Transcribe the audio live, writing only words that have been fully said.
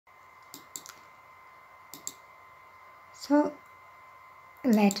So,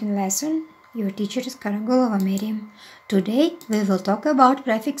 Latin lesson. Your teacher is Karagolova Miriam. Today we will talk about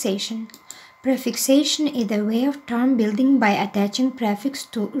prefixation. Prefixation is a way of term building by attaching prefix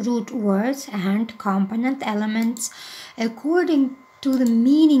to root words and component elements. According to the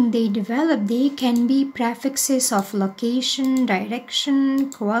meaning they develop, they can be prefixes of location,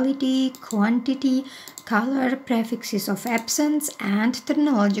 direction, quality, quantity, color, prefixes of absence, and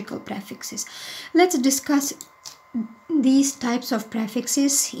terminological prefixes. Let's discuss these types of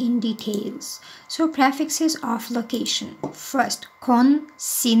prefixes in details. So, prefixes of location. First, con,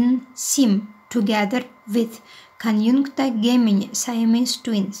 sin, sim, together with conjuncta gemini, Siamese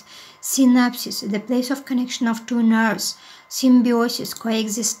twins. Synapsis, the place of connection of two nerves. Symbiosis,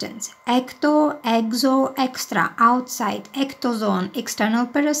 coexistence. Ecto, exo, extra, outside. Ectozone, external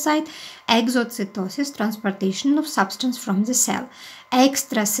parasite. Exocytosis, transportation of substance from the cell.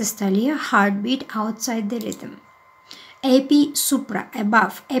 Extrasystolia, heartbeat outside the rhythm. Epi, supra,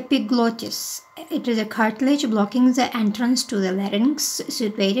 above. Epiglottis, it is a cartilage blocking the entrance to the larynx,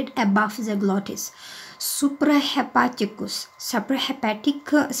 situated above the glottis. Suprahepaticus,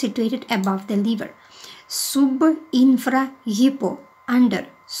 suprahepatic, situated above the liver. Sub, infra, hypo, under.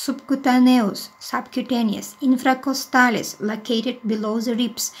 Subcutaneous, subcutaneous. Infracostalis, located below the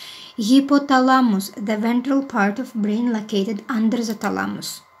ribs. Hypothalamus, the ventral part of brain located under the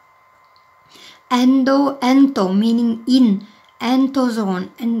thalamus. Ento, meaning in. Entozone,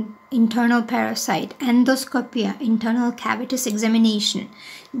 an internal parasite. Endoscopia, internal cavities examination.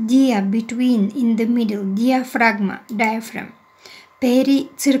 Dia, between, in the middle. Diaphragma, diaphragm.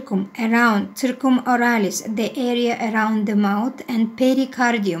 Pericircum, around. Circum oralis, the area around the mouth. And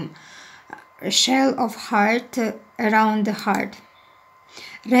pericardium, shell of heart, around the heart.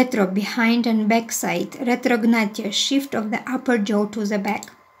 Retro, behind and backside. Retrognathia, shift of the upper jaw to the back.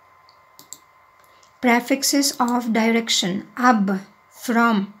 Prefixes of direction. Ab,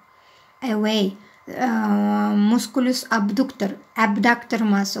 from, away. Musculus abductor, abductor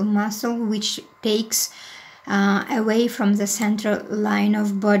muscle, muscle which takes away from the central line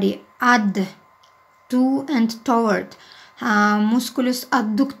of body. Ad, to and toward. Musculus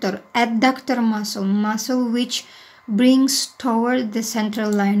adductor, adductor muscle, muscle which brings toward the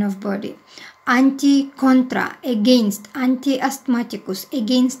central line of body. Anti-contra, against. Anti-asthmaticus,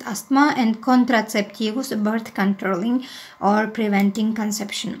 against asthma. And contraceptivus, birth controlling or preventing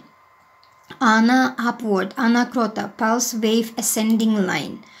conception. Ana, upward. Anacrota, pulse wave ascending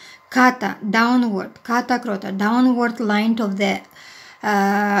line. Kata, downward. Catacrota, downward line of the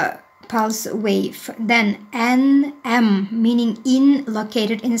pulse wave. Then NM, meaning in,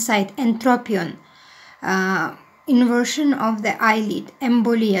 located inside. Entropion, inversion of the eyelid.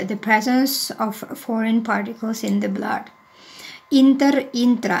 Embolia, the presence of foreign particles in the blood.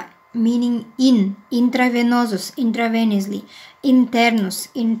 Intra, meaning in. Intravenosus, intravenously. Internus,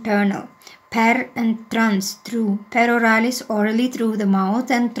 internal. Per and trans, through. Peroralis, orally through the mouth.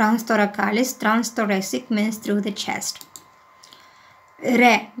 And transthoracalis, transthoracic, means through the chest.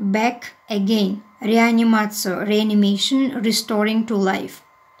 Re, back, again. Reanimatio, reanimation, restoring to life.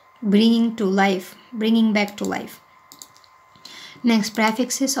 Bringing to life, bringing back to life. Next,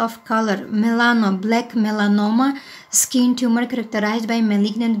 prefixes of color. Melano, black. Melanoma, skin tumor characterized by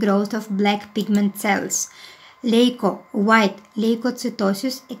malignant growth of black pigment cells. Leuco, white.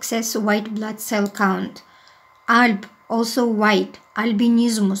 Leukocytosis, excess white blood cell count. Alb, also white.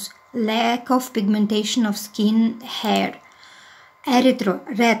 Albinismus, lack of pigmentation of skin, hair. Erythro,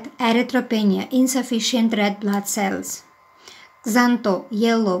 red. Erythropenia, insufficient red blood cells. Xantho,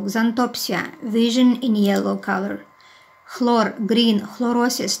 yellow. Xanthopsia, vision in yellow color. Chlor, green.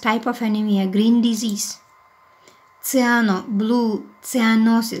 Chlorosis, type of anemia, green disease. Cyano, blue.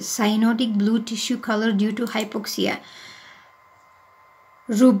 Cyanosis, cyanotic blue tissue color due to hypoxia.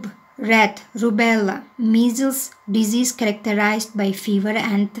 Rub, red. Rubella, measles disease characterized by fever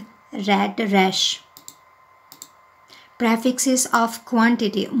and red rash. Prefixes of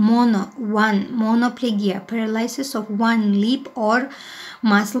quantity. Mono, one. Monoplegia, paralysis of one lip or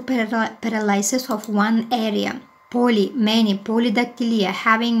muscle paralysis of one area. Poly, many. Polydactylia,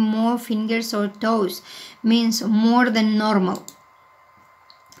 having more fingers or toes, means more than normal.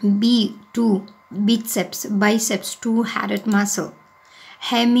 B, two. Biceps, biceps, two-headed muscle.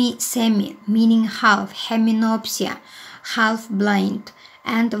 Hemi, meaning half. Heminopsia, half blind.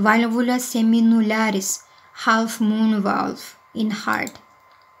 And valvula seminularis, half moon valve in heart.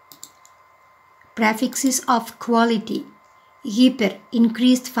 Prefixes of quality. Hyper,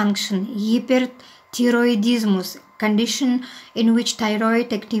 increased function. Hyperthyroidismus, condition in which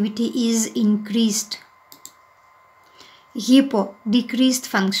thyroid activity is increased. Hypo, decreased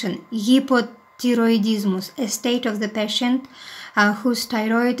function. thyroidismus, a state of the patient whose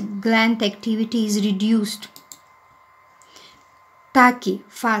thyroid gland activity is reduced. Tachy,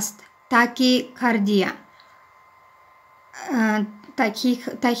 fast. Tachycardia,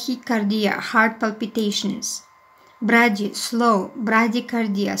 tachycardia, heart palpitations. Brady, slow.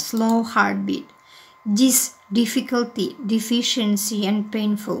 Bradycardia, slow heartbeat. Difficulty, deficiency and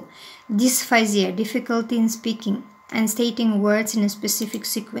painful. Dysphasia, difficulty in speaking and stating words in a specific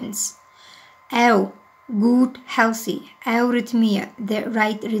sequence. Ew, good, healthy. Eurythmia, the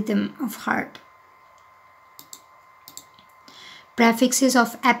right rhythm of heart. Prefixes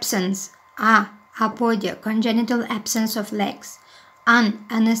of absence. Apodia, congenital absence of legs.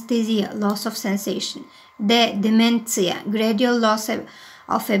 Anesthesia, loss of sensation. Dementia, gradual loss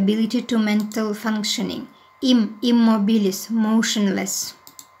of ability to mental functioning. Immobilis, motionless.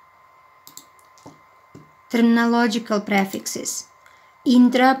 Terminological prefixes.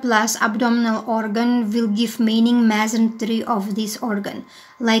 Intra plus abdominal organ will give meaning mesentery of this organ,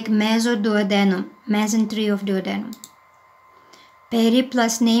 like mesoduodenum, mesentery of duodenum. Peri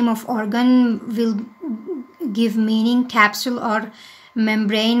plus name of organ will give meaning capsule or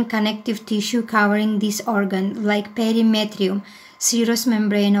membrane connective tissue covering this organ, like perimetrium, serous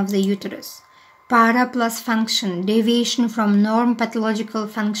membrane of the uterus. Para plus function, deviation from norm pathological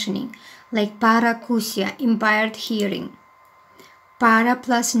functioning, like paracousia, impaired hearing. Para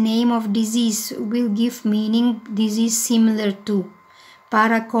plus name of disease will give meaning disease similar to.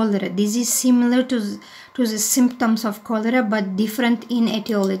 Paracholera, disease similar to the symptoms of cholera but different in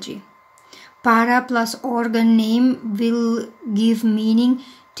etiology. Para plus organ name will give meaning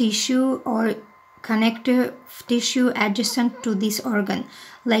tissue or connective tissue adjacent to this organ,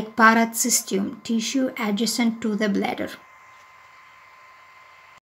 like paracystium, tissue adjacent to the bladder.